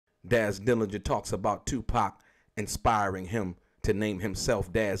Daz Dillinger talks about Tupac inspiring him to name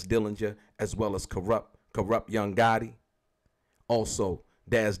himself Daz Dillinger, as well as corrupt Young Gotti. Also,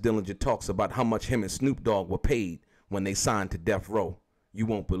 Daz Dillinger talks about how much him and Snoop Dogg were paid when they signed to Death Row. You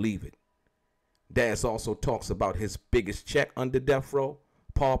won't believe it. Daz also talks about his biggest check under Death Row,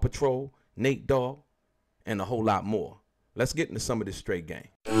 Paw Patrol, Nate Dogg, and a whole lot more. Let's get into some of this straight game.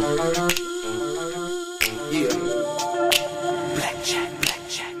 Yeah. Blackjack.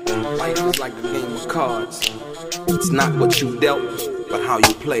 Life is like a game of cards. It's not what you dealt, but how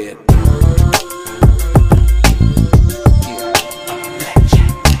you play it. Yeah.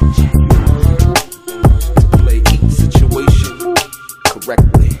 Blackjack. To play each situation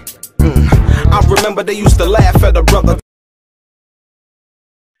correctly. I remember they used to laugh at a brother.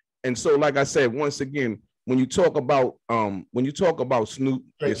 And so, like I said, once again, when you talk about Snoop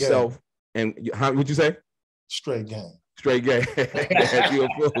Straight yourself, game. and how would you say? Straight game. Straight game. You a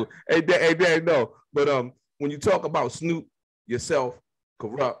fool. Hey, no. But when you talk about Snoop yourself,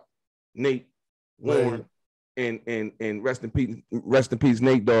 Corrupt, Nate, Warren, and rest in peace,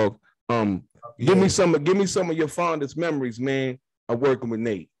 Nate Dogg. Give me some of your fondest memories, man, of working with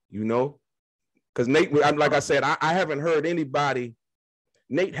Nate. You know, because Nate, like I said, I haven't heard anybody.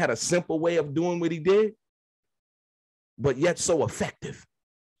 Nate had a simple way of doing what he did, but yet so effective.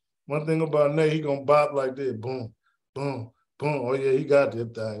 One thing about Nate, he gonna bop like this, boom, boom, boom. Oh yeah, he got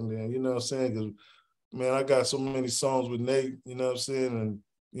that thing, man. You know what I'm saying? Because man, I got so many songs with Nate. You know what I'm saying? And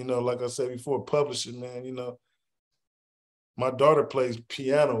you know, like I said before, publishing, man. You know, my daughter plays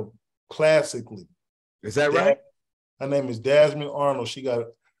piano classically. Is that right? Her name is Jasmine Arnold. She got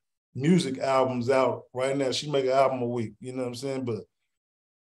music albums out right now. She make an album a week. You know what I'm saying? But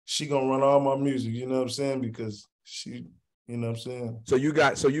she gonna run all my music, you know what I'm saying? Because she, you know what I'm saying? So you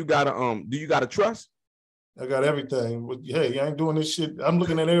got do you got a trust? I got everything. But hey, I ain't doing this shit. I'm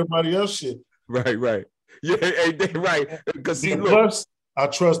looking at everybody else shit. Right. Yeah, right. Because plus, I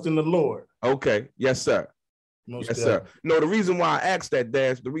trust in the Lord. Okay. Yes, sir. Yes, sir. No, the reason why I asked that,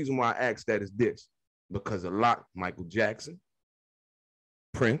 Dash, is this. Because a lot, Michael Jackson,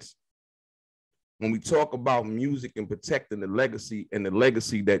 Prince, when we talk about music and protecting the legacy and the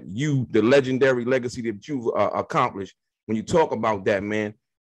legendary legacy that you've accomplished, when you talk about that, man,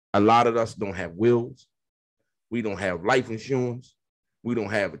 a lot of us don't have wills. We don't have life insurance. We don't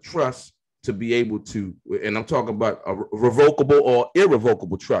have a trust to be able to, and I'm talking about a revocable or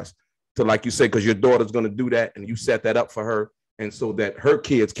irrevocable trust to, like you say, because your daughter's going to do that and you set that up for her. And so that her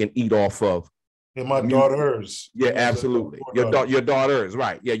kids can eat off of. And my daughters. Yeah, absolutely. Your daughters,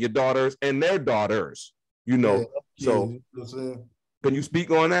 right. Yeah, your daughters and their daughters, you know. Yeah, so can you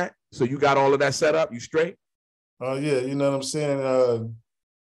speak on that? So you got all of that set up? You straight? Oh, yeah, you know what I'm saying?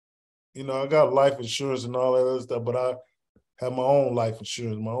 You know, I got life insurance and all that other stuff, but I have my own life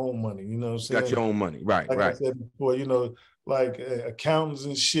insurance, my own money, you know what I'm saying? Got your own money, right, like right. I said before, you know, like accountants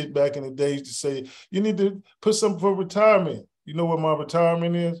and shit back in the day used to say, you need to put something for retirement. You know what my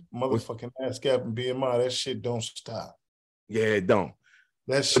retirement is? Motherfucking ASCAP and BMI. That shit don't stop. Yeah, it don't.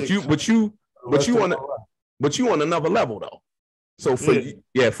 That shit. But you on another level though. So for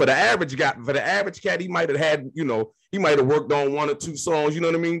the average cat, he might have had, you know, he might have worked on 1 or 2 songs. You know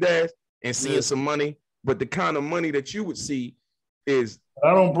what I mean, Dash, and seeing some money. But the kind of money that you would see is.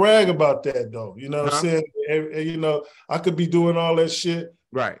 I don't brag about that though. You know what I'm saying? You know, I could be doing all that shit.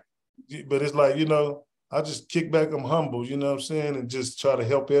 Right. But it's like, you know, I just kick back, I'm humble, you know what I'm saying? And just try to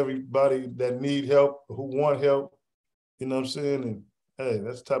help everybody that need help, who want help, you know what I'm saying? And hey,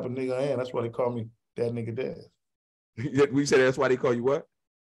 that's the type of nigga I am. That's why they call me that nigga Daz. We said that's why they call you what?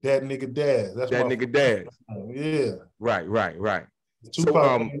 That nigga Daz. That's that nigga Daz. Yeah. Right.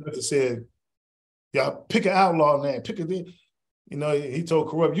 Tupac said, y'all pick an outlaw name, pick a thing. You know, he told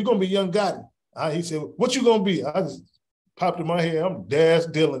Corrupt, you're gonna be Young Gotti. He said, what you gonna be? I just popped in my head, I'm Daz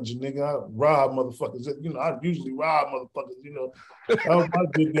Dillinger, nigga. I rob motherfuckers. You know, I usually rob motherfuckers, you know. I was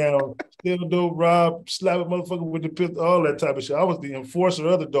get down, steal dope, rob, slap a motherfucker with the pistol, all that type of shit. I was the enforcer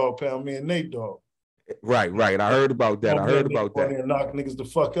of the Dog Pound, me and Nate Dogg. Right. I heard about that. And knock niggas the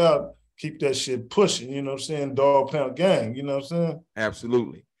fuck out, keep that shit pushing, you know what I'm saying? Dog Pound gang, you know what I'm saying?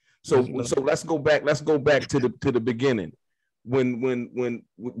 Absolutely. So let's go back to the beginning. When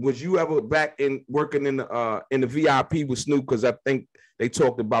was you ever back in working in the VIP with Snoop? Because I think they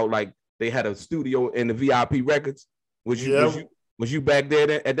talked about like they had a studio in the VIP Records. Was you back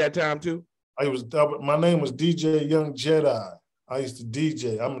there at that time too? My name was DJ Young Jedi. I used to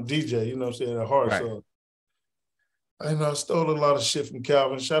DJ. I'm a DJ, you know what I'm saying, at heart. Right. So I stole a lot of shit from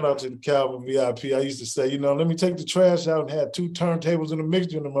Calvin. Shout out to the Calvin VIP. I used to say, you know, let me take the trash out and had 2 turntables and a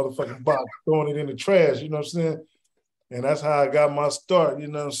mixture in the motherfucking box, throwing it in the trash, you know what I'm saying? And that's how I got my start, you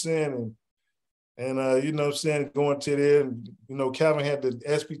know what I'm saying? And you know what I'm saying, going to there, and, you know, Calvin had the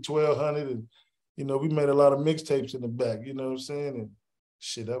SP 1200, and, you know, we made a lot of mixtapes in the back, you know what I'm saying? And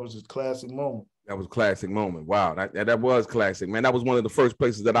shit, that was a classic moment. That was a classic moment. Wow, that was classic, man. That was one of the first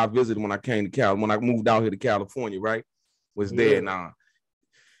places that I visited when I came to Cal, when I moved out here to California, right? Was there. And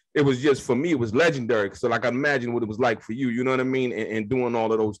it was just, for me, it was legendary. So like, I imagine what it was like for you, you know what I mean? And doing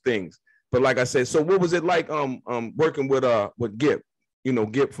all of those things. But like I said, so what was it like working with Gip, you know,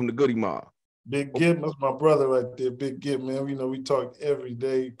 Gip from the Goody Mob? Big Gip, that's my brother right there. Big Gip, man. You know, we talk every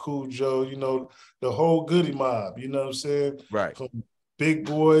day. Cool Joe, you know, the whole Goody Mob, you know what I'm saying? Right. From Big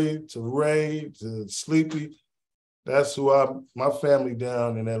Boy to Ray to Sleepy. That's who my family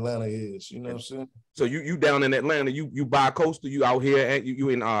down in Atlanta is, you know what I'm saying? So you down in Atlanta, you bi-coastal, you out here, and you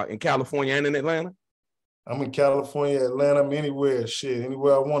in California and in Atlanta? I'm in California, Atlanta, I'm anywhere, shit,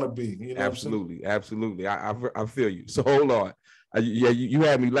 anywhere I want to be. You know absolutely. I feel you. So hold on. You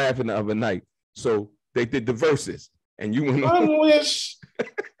had me laughing the other night. So they did the verses, and you went on. I wish.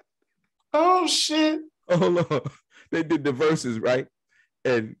 Oh, shit. Hold on. They did the verses, right?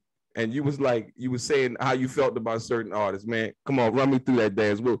 And you was like, you was saying how you felt about certain artists, man. Come on, run me through that,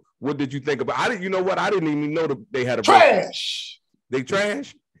 Daz. What did you think about? You know what? I didn't even know they had a trash. They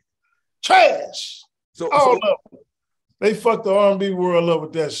trash? Trash. So they fucked the R&B world up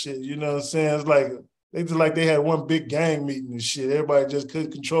with that shit. You know what I'm saying? It's like they had one big gang meeting and shit. Everybody just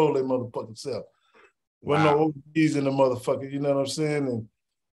couldn't control their motherfucking self. Wasn't no OGs in the motherfucker. You know what I'm saying? And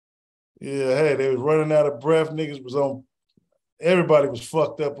yeah, hey, they was running out of breath. Niggas was on. Everybody was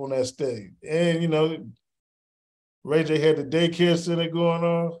fucked up on that stage. And, you know, Ray J had the daycare center going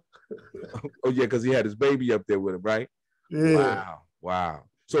on. Oh, yeah, because he had his baby up there with him, right? Yeah. Wow.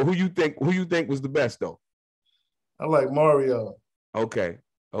 So who you think was the best, though? I like Mario. Okay,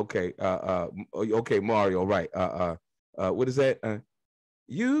 Mario, right. What is that?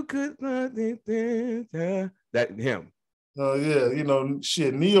 You could not that him. Oh, yeah, you know,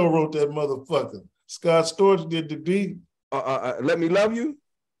 shit, Neo wrote that motherfucker. Scott Storch did the beat. Let Me Love You.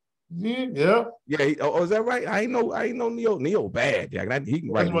 Yeah. Is that right? I ain't know Neo. Neo bad. Yeah, he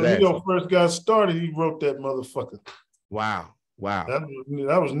can write. When Neo first got started, he wrote that motherfucker. Wow.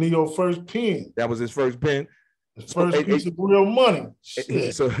 That was Neo's first pen. That was his first pen. His first piece of real money.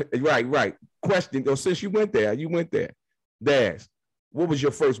 Shit. So right. Question. Since you went there, Daz, what was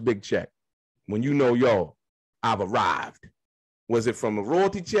your first big check when you know, yo, I've arrived? Was it from a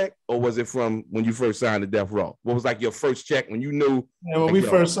royalty check, or was it from when you first signed to Death Row? What was like your first check when you knew? And when we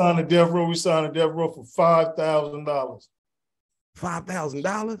first signed to Death Row, we signed to Death Row for $5,000.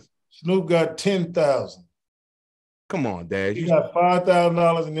 $5,000? Snoop got $10,000. Come on, Dad. He got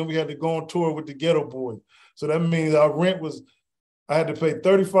 $5,000, and then we had to go on tour with the Ghetto Boys. So that means our rent was, I had to pay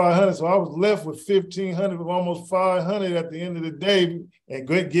 $3,500, so I was left with $1,500, almost $500 at the end of the day, and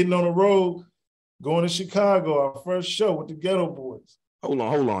getting on the road. Going to Chicago, our first show with the Ghetto Boys. Hold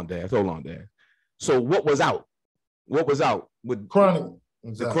on, Dad. So what was out? With Chronic?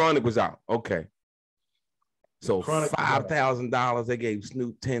 The Chronic was out. Okay. So $5,000. They gave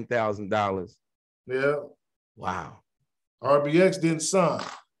Snoop $10,000. Yeah. Wow. RBX didn't sign.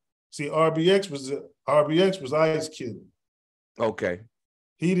 See, RBX was Ice Cube. Okay.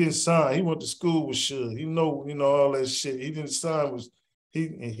 He didn't sign. He went to school with Suge. He know all that shit. He didn't sign.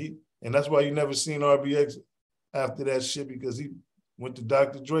 And that's why you never seen RBX after that shit, because he went to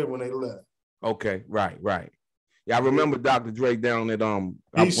Dr. Dre when they left. Okay, right. Yeah, I remember Dr. Dre down at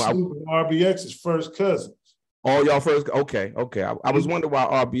RBX's first cousins. Oh, y'all first. Okay. I was wondering why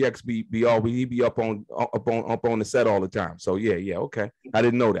RBX be up on the set all the time. So yeah. Okay, I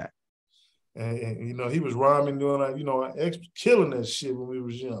didn't know that. And you know, he was rhyming, doing killing that shit when we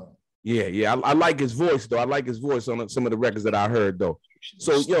was young. Yeah. I like his voice though. I like his voice on some of the records that I heard though.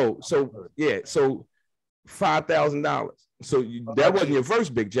 So $5,000. So that wasn't your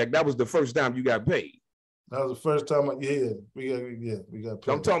first big check. That was the first time you got paid. That was the first time. We got paid.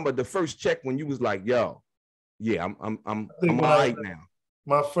 I'm talking about the first check when you was like, yo, yeah, I'm all right now.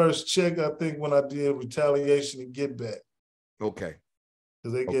 My first check, I think, when I did Retaliation and Get Back. Okay.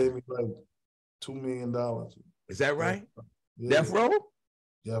 Because they gave me like $2 million. Is that right? Yeah. Death Row?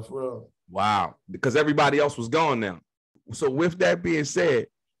 Death Row. Wow. Because everybody else was gone now. So with that being said,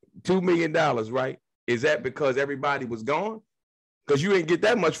 $2 million, right? Is that because everybody was gone? Because you didn't get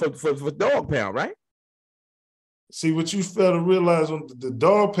that much for Dog Pound, right? See, what you fail to realize on the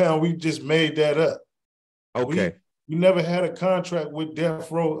Dog Pound, we just made that up. Okay. We never had a contract with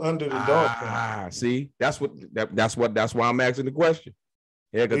Death Row under the Dog Pound. See, that's why I'm asking the question.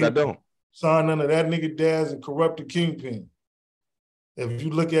 Yeah, because I don't. Signed under that nigga Daz and Corrupted Kingpin. If you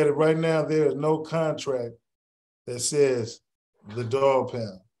look at it right now, there is no contract that says the Dog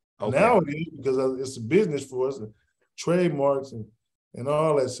Pound. Okay. Now it is because it's a business for us, and trademarks and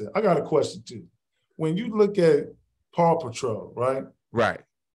all that stuff. I got a question too. When you look at Paw Patrol, right? Right.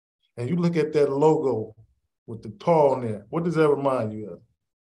 And you look at that logo with the paw on there, what does that remind you of?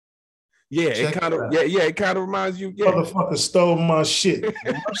 Yeah, it kind of reminds you. Yeah. Motherfucker stole my shit.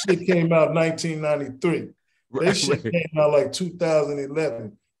 My shit came out in 1993. That shit came out like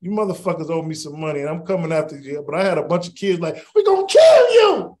 2011. You motherfuckers owe me some money, and I'm coming after you. But I had a bunch of kids like, we gonna kill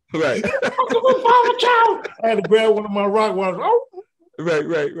you. Right. I had to grab one of my rock ones. Oh.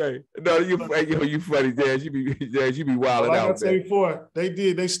 Right. No, you funny, Daz. You be wilding out. Like I said before,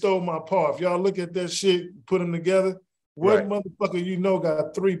 they stole my paw. If y'all look at that shit, put them together, what motherfucker you know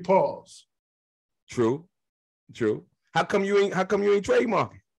got 3 paws? True. How come you ain't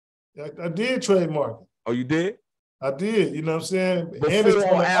trademarking? I did trademark it. Oh, you did? I did. You know what I'm saying?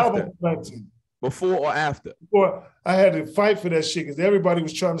 Before or after? Before or after? Before, I had to fight for that shit because everybody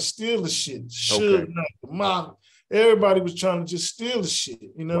was trying to steal the shit. Suge Knight, everybody was trying to just steal the shit.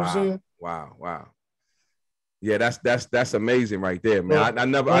 You know what I'm saying? Wow. Yeah, that's amazing right there, man. I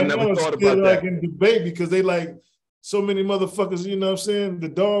never thought about that. Like in debate because they like so many motherfuckers. You know what I'm saying? The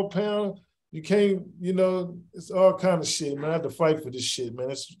Dog Pound. You can't. You know, it's all kind of shit, man. I had to fight for this shit, man.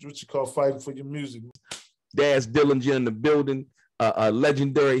 That's what you call fighting for your music. Daz Dillinger in the building, a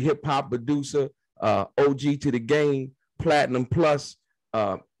legendary hip hop producer, OG to the game, Platinum Plus.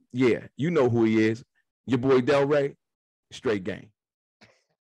 Yeah, you know who he is. Your boy DELRAY, straight game.